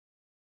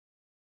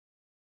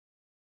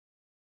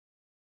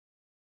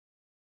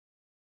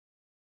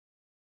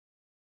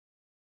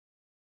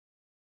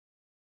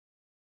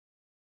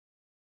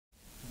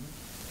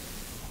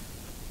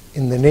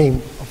In the name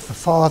of the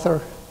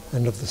Father,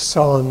 and of the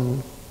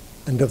Son,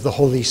 and of the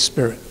Holy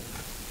Spirit.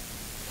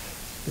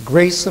 The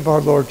grace of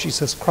our Lord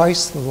Jesus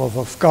Christ, the love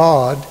of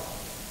God,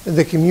 and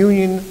the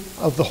communion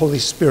of the Holy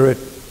Spirit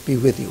be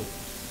with you.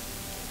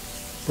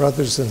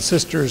 Brothers and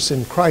sisters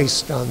in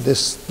Christ, on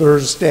this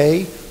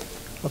Thursday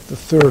of the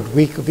third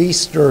week of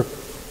Easter,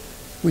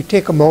 we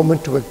take a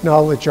moment to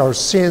acknowledge our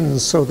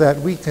sins so that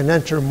we can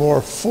enter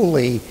more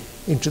fully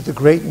into the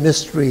great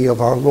mystery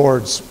of our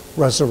Lord's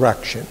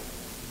resurrection.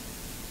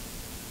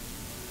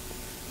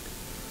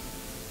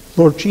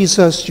 Lord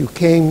Jesus, you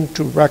came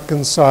to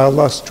reconcile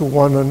us to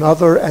one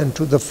another and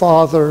to the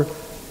Father.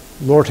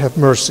 Lord, have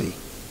mercy.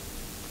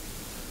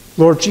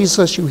 Lord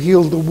Jesus, you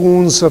healed the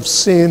wounds of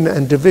sin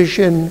and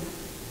division.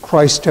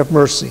 Christ, have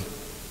mercy.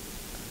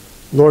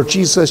 Lord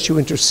Jesus, you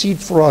intercede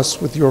for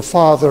us with your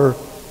Father.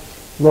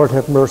 Lord,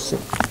 have mercy.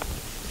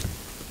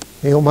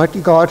 May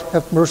Almighty God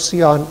have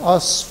mercy on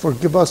us,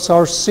 forgive us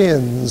our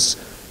sins,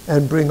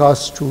 and bring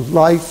us to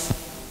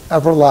life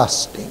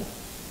everlasting.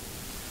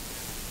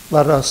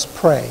 Let us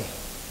pray.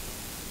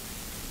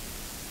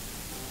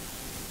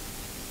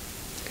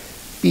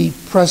 Be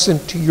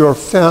present to your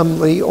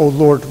family, O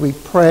Lord, we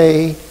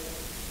pray,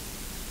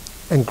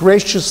 and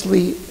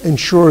graciously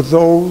ensure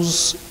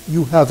those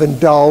you have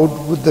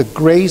endowed with the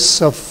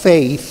grace of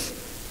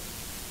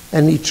faith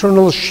and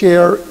eternal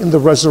share in the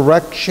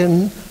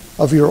resurrection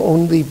of your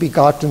only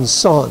begotten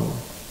Son,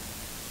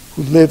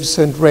 who lives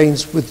and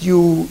reigns with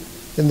you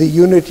in the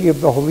unity of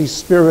the Holy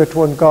Spirit,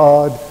 one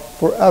God,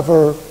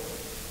 forever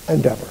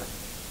and ever.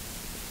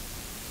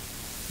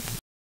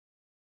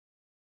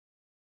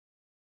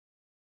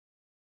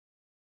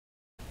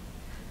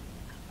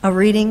 A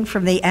reading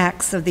from the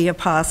Acts of the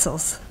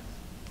Apostles.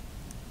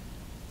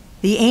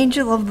 The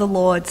angel of the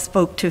Lord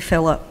spoke to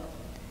Philip.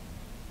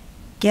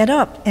 Get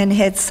up and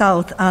head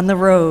south on the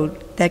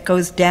road that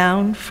goes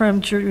down from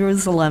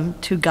Jerusalem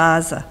to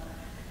Gaza,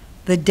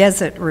 the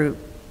desert route.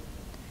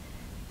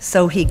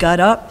 So he got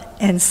up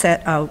and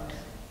set out.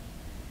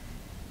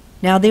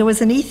 Now there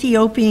was an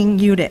Ethiopian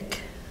eunuch,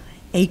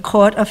 a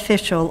court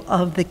official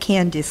of the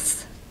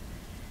Candace,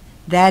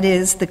 that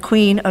is, the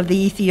queen of the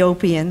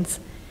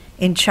Ethiopians,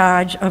 in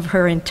charge of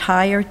her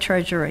entire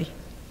treasury,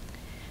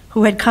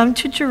 who had come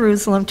to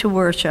Jerusalem to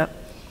worship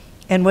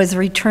and was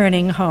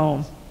returning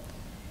home.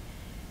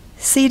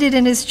 Seated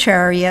in his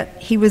chariot,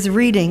 he was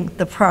reading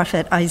the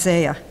prophet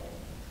Isaiah.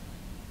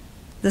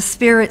 The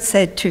Spirit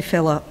said to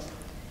Philip,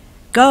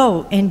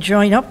 "Go and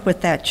join up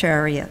with that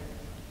chariot."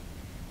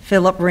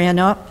 Philip ran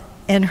up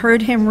and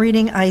heard him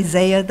reading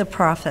Isaiah the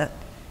prophet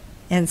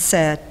and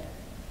said,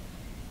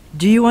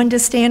 "Do you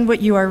understand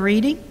what you are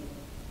reading?"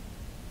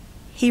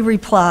 He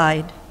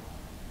replied,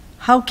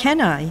 "How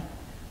can I,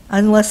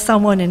 unless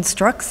someone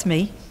instructs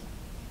me?"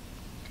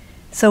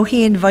 So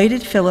he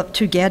invited Philip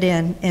to get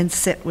in and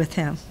sit with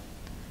him.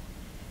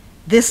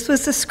 This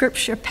was the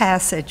scripture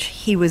passage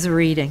he was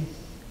reading.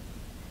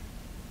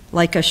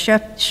 Like a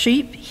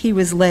sheep, he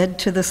was led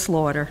to the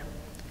slaughter,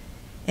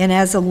 and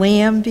as a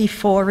lamb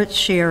before its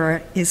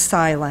shearer is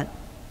silent,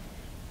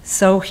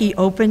 so he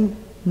opened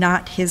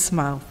not his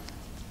mouth.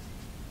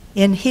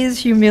 In his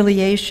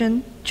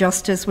humiliation,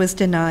 justice was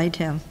denied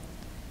him.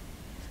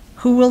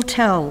 Who will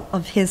tell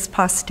of his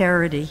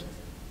posterity?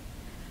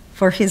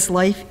 For his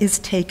life is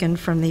taken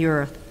from the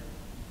earth.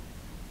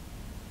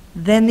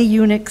 Then the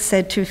eunuch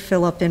said to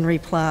Philip in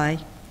reply,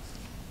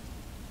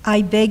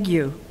 "I beg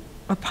you,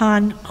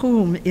 upon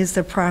whom is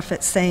the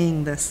prophet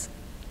saying this?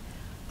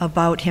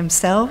 About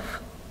himself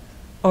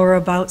or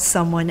about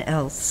someone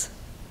else?"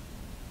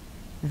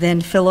 Then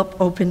Philip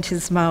opened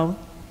his mouth,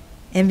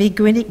 and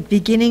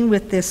beginning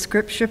with this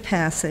scripture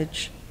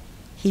passage,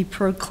 he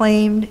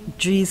proclaimed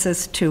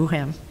Jesus to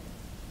him.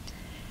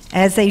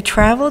 As they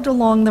traveled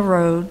along the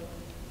road,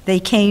 they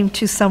came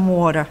to some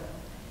water,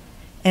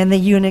 and the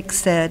eunuch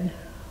said,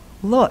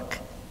 "Look,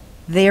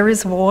 there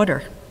is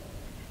water.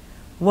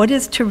 What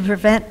is to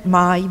prevent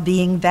my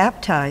being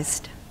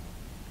baptized?"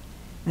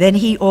 Then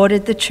he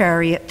ordered the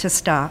chariot to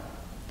stop,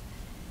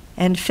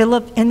 and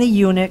Philip and the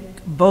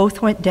eunuch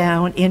both went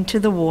down into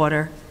the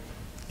water,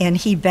 and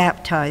he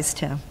baptized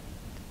him.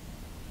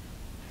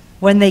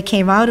 When they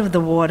came out of the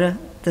water,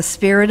 the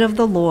Spirit of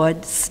the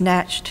Lord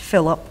snatched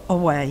Philip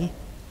away,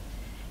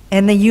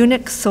 and the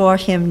eunuch saw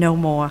him no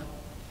more,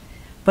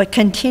 but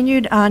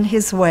continued on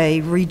his way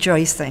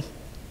rejoicing.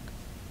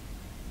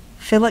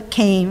 Philip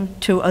came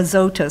to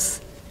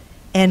Azotus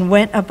and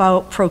went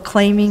about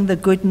proclaiming the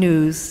good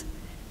news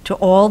to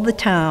all the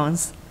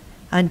towns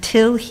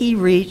until he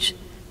reached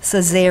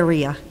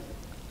Caesarea.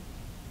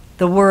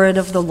 The word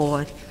of the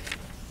Lord.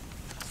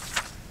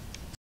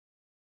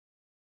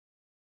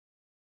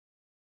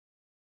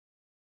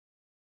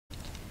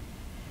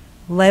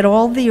 Let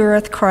all the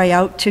earth cry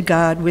out to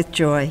God with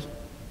joy.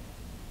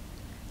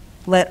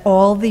 Let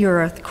all the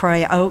earth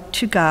cry out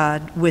to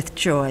God with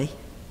joy.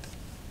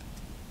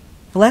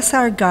 Bless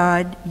our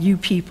God, you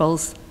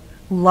peoples,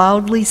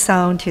 loudly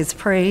sound his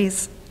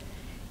praise.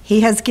 He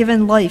has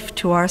given life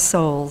to our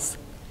souls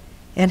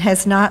and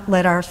has not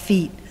let our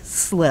feet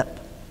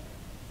slip.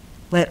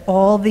 Let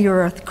all the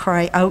earth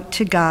cry out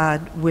to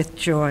God with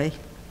joy.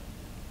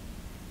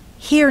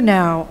 Hear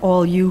now,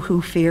 all you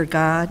who fear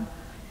God,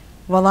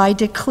 while I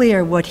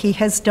declare what he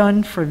has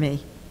done for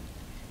me.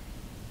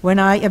 When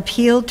I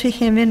appealed to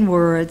him in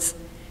words,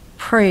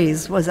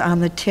 praise was on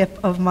the tip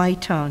of my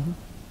tongue.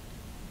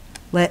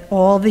 Let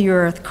all the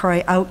earth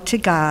cry out to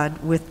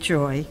God with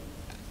joy.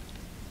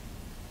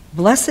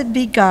 Blessed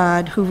be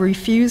God who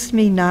refused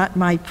me not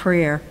my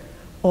prayer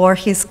or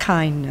his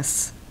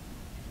kindness.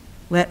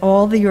 Let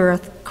all the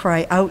earth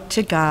cry out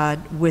to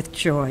God with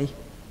joy.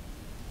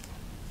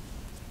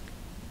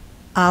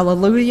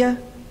 Alleluia,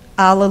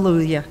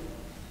 alleluia.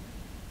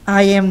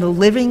 I am the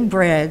living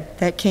bread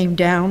that came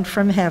down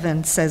from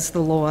heaven, says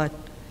the Lord.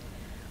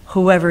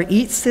 Whoever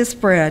eats this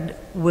bread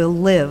will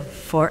live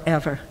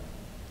forever.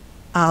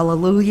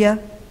 Alleluia,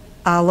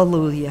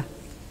 alleluia.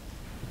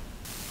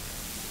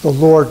 The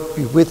Lord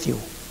be with you.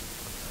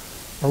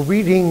 A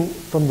reading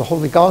from the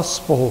Holy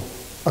Gospel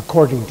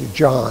according to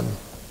John.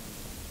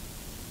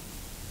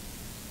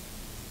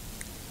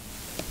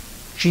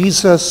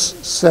 Jesus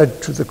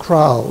said to the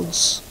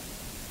crowds,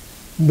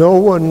 "No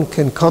one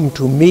can come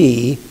to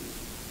me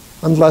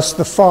unless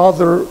the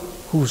Father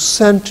who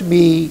sent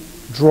me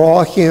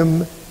draw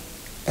him,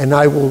 and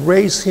I will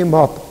raise him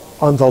up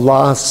on the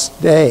last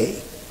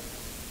day.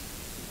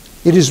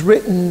 It is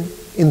written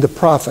in the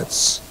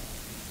prophets,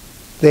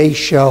 they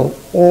shall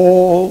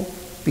all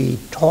be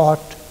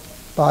taught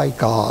by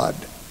God.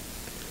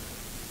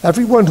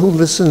 Everyone who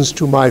listens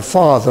to my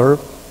Father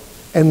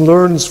and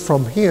learns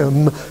from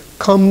him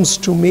comes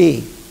to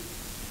me.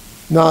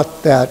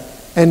 Not that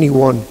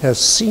anyone has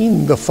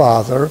seen the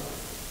Father,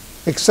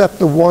 except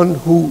the one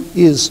who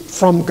is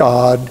from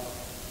God.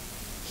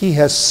 He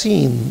has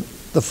seen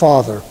the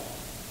Father.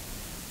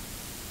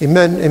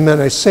 Amen,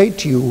 amen, I say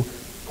to you,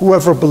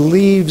 whoever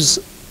believes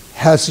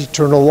has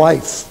eternal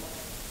life.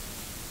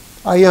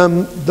 I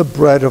am the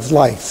bread of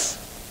life.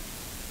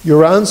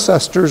 Your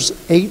ancestors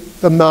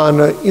ate the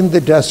manna in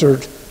the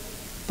desert,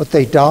 but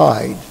they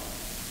died.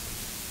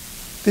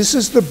 This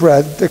is the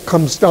bread that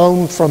comes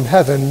down from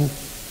heaven,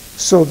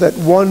 so that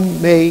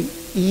one may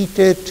eat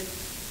it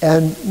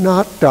and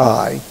not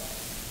die.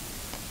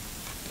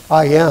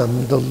 I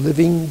am the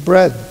living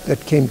bread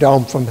that came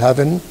down from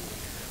heaven.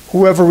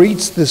 Whoever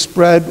eats this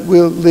bread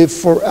will live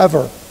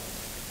forever,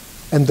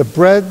 and the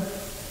bread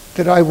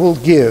that I will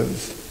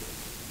give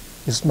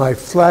is my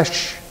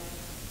flesh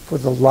for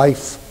the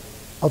life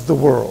of the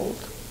world."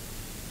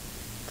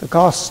 The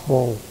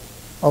Gospel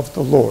of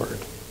the Lord.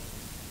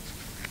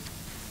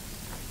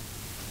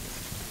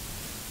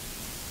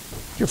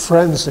 Dear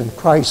friends in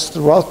Christ,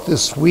 throughout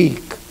this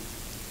week,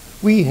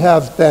 we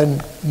have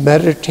been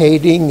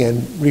meditating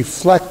and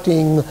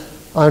reflecting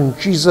on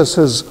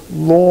Jesus'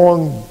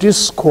 long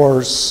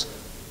discourse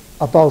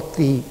about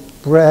the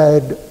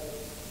bread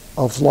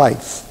of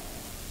life.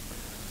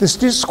 This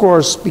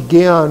discourse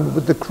began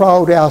with the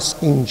crowd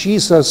asking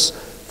Jesus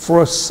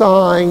for a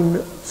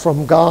sign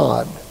from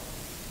God.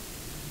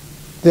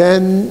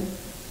 Then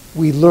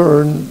we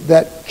learn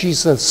that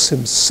Jesus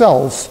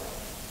himself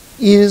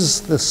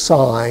is the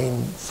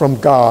sign from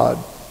God.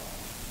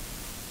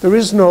 There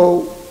is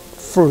no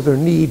further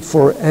need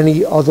for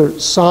any other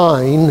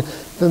sign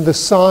than the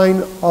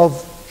sign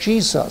of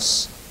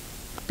Jesus,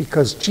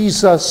 because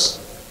Jesus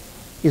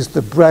is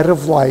the bread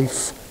of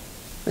life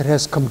that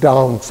has come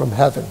down from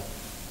heaven.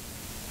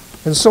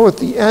 And so at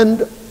the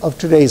end of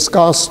today's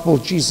gospel,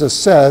 Jesus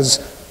says,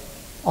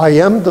 "I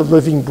am the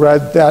living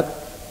bread that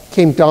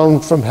came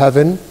down from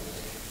heaven,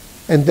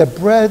 and the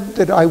bread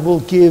that I will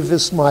give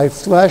is my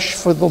flesh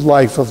for the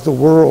life of the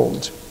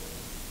world."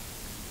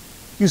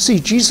 You see,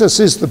 Jesus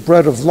is the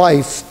bread of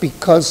life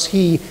because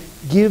he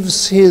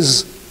gives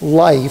his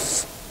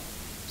life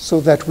so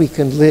that we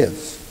can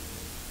live.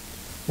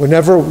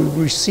 Whenever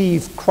we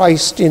receive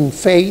Christ in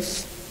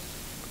faith,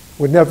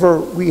 whenever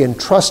we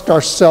entrust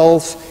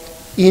ourselves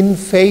in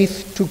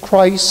faith to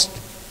Christ,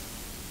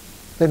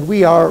 then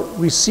we are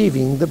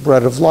receiving the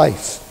bread of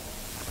life.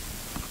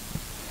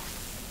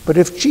 But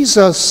if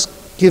Jesus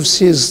gives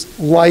his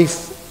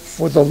life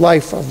for the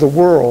life of the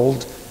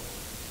world,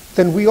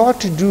 then we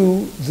ought to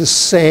do the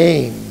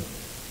same.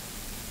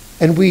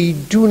 And we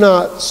do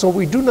not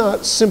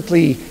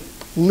simply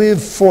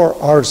live for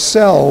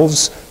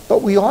ourselves,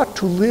 but we ought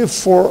to live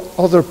for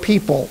other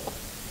people.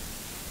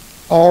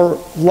 Our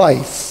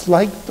life,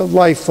 like the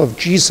life of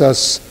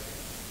Jesus,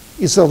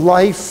 is a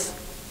life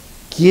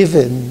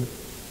given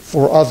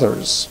for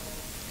others.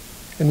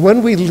 And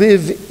when we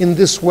live in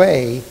this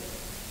way,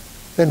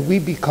 then we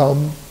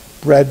become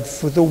bread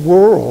for the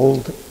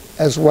world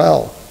as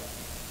well.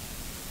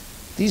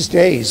 These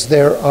days,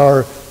 there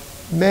are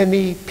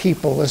many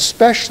people,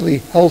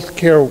 especially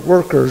healthcare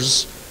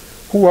workers,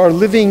 who are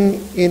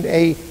living in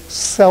a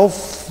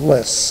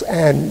selfless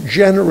and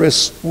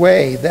generous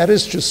way. That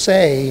is to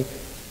say,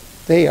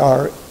 they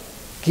are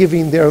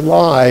giving their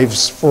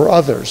lives for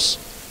others.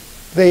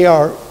 They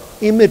are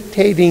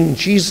imitating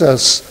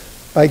Jesus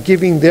by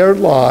giving their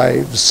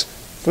lives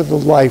for the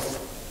life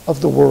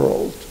of the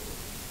world.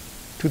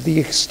 To the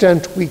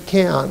extent we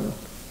can,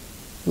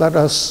 let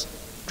us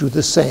do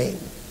the same.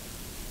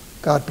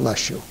 God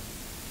bless you.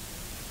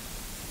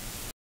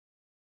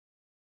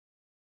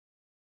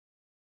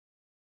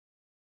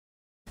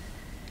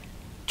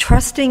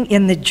 Trusting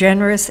in the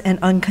generous and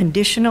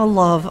unconditional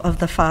love of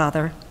the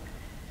Father,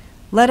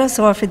 let us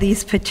offer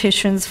these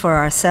petitions for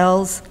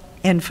ourselves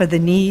and for the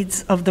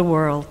needs of the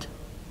world.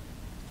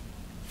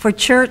 For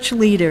church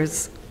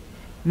leaders,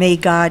 may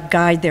God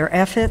guide their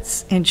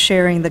efforts in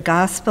sharing the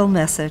gospel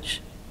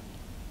message.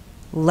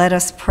 Let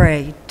us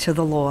pray to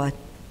the Lord.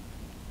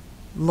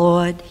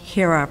 Lord,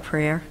 hear our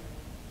prayer.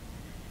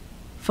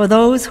 For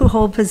those who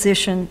hold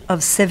position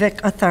of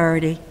civic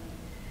authority,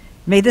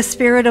 may the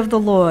Spirit of the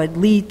Lord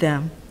lead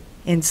them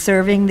in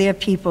serving their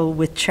people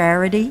with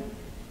charity,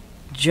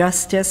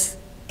 justice,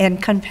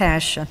 and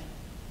compassion.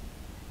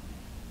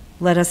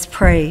 Let us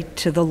pray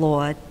to the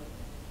Lord.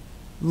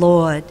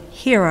 Lord,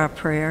 hear our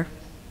prayer.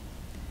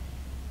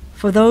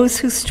 For those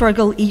who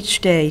struggle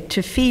each day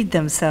to feed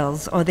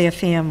themselves or their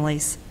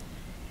families,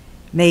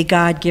 may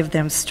God give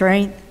them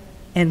strength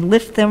and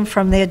lift them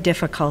from their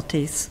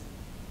difficulties.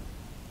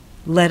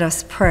 Let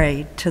us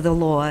pray to the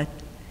Lord.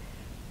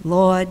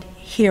 Lord,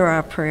 hear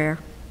our prayer.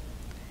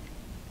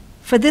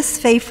 For this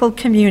faithful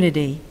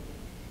community,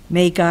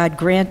 may God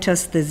grant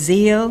us the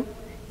zeal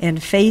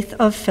and faith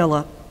of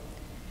Philip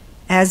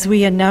as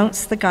we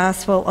announce the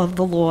gospel of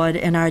the Lord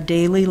in our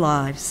daily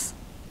lives.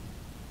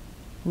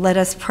 Let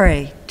us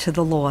pray to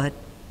the Lord.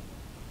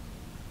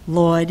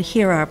 Lord,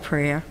 hear our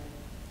prayer.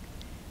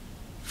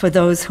 For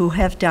those who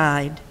have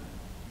died,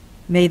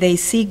 may they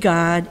see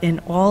God in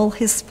all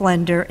his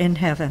splendor in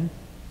heaven.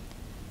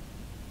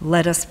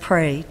 Let us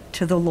pray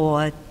to the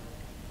Lord.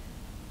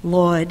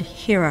 Lord,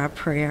 hear our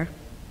prayer.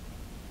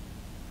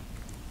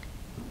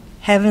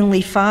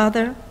 Heavenly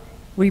Father,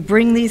 we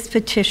bring these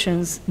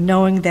petitions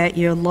knowing that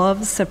your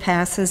love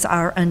surpasses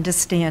our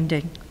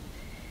understanding.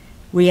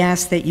 We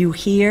ask that you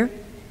hear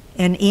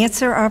and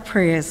answer our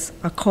prayers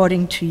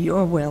according to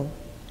your will,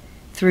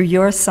 through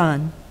your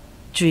Son,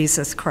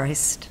 Jesus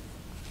Christ.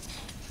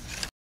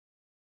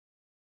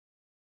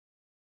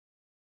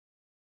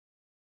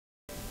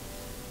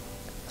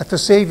 At the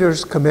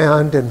Savior's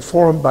command,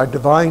 informed by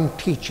divine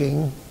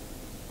teaching,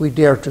 we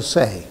dare to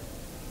say,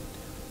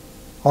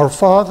 Our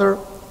Father,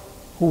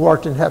 who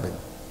art in heaven,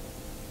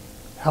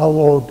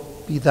 hallowed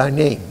be thy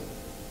name.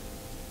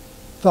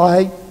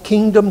 Thy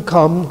kingdom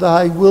come,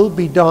 thy will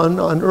be done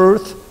on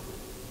earth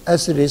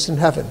as it is in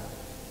heaven.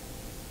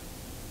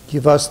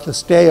 Give us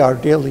this day our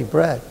daily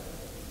bread,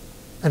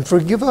 and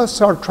forgive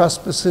us our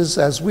trespasses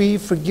as we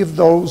forgive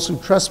those who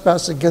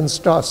trespass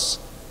against us.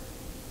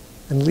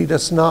 And lead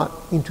us not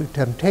into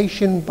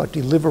temptation, but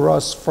deliver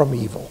us from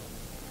evil.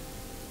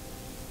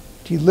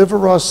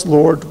 Deliver us,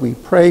 Lord, we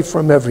pray,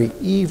 from every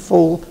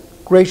evil.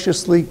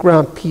 Graciously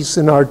grant peace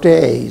in our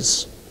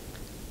days,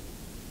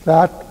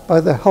 that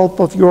by the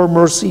help of your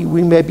mercy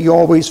we may be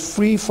always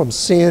free from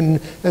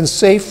sin and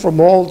safe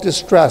from all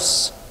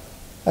distress,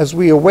 as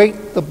we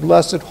await the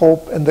blessed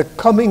hope and the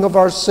coming of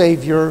our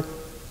Savior,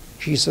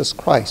 Jesus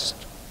Christ.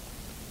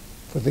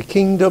 For the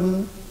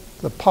kingdom,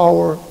 the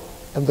power,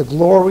 and the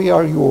glory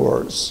are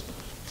yours,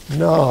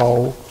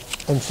 now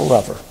and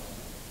forever.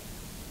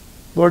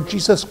 Lord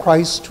Jesus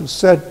Christ, who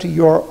said to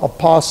your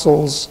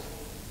apostles,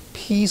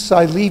 Peace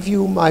I leave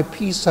you, my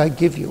peace I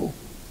give you.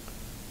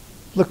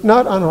 Look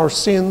not on our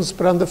sins,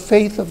 but on the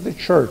faith of the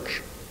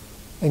church,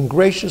 and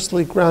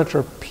graciously grant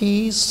her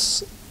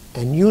peace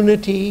and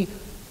unity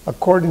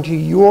according to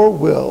your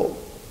will,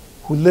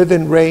 who live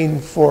and reign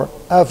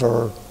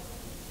forever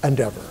and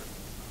ever.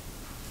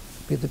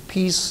 May the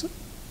peace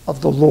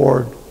of the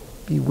Lord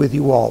be with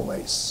you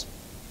always.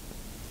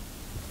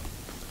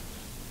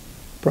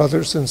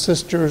 Brothers and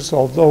sisters,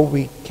 although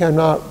we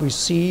cannot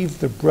receive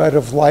the bread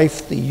of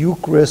life, the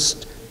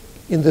Eucharist,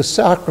 in the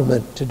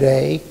sacrament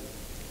today,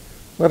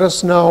 let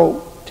us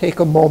now take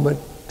a moment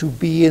to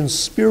be in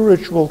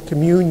spiritual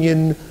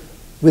communion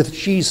with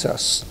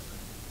Jesus.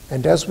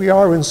 And as we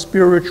are in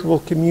spiritual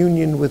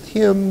communion with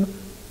him,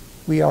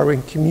 we are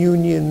in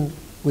communion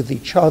with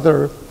each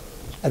other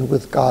and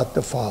with God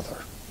the Father.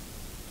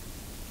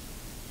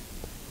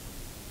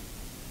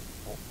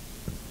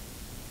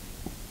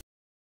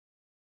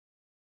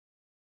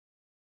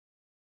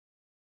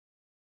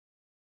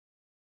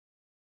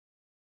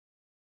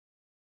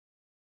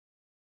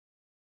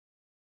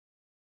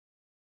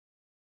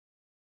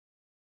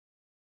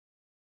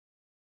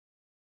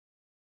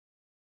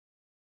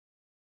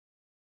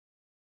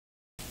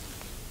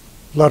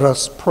 Let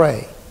us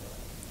pray.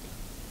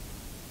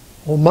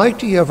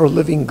 Almighty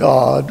ever-living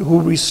God,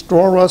 who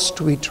restore us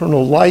to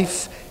eternal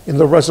life in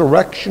the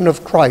resurrection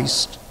of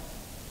Christ,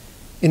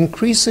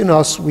 increase in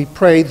us, we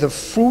pray, the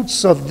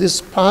fruits of this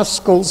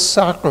Paschal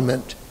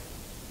sacrament,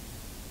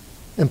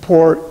 and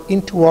pour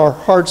into our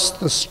hearts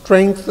the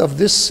strength of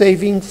this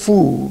saving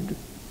food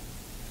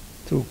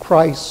through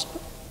Christ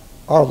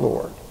our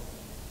Lord.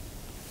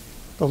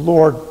 The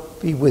Lord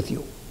be with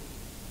you.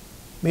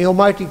 May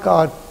Almighty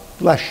God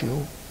bless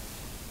you.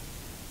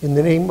 In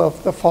the name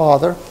of the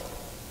Father,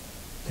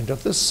 and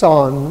of the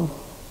Son,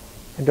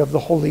 and of the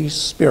Holy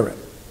Spirit.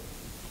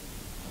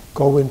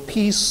 Go in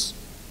peace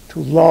to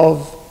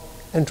love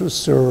and to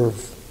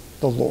serve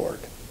the Lord.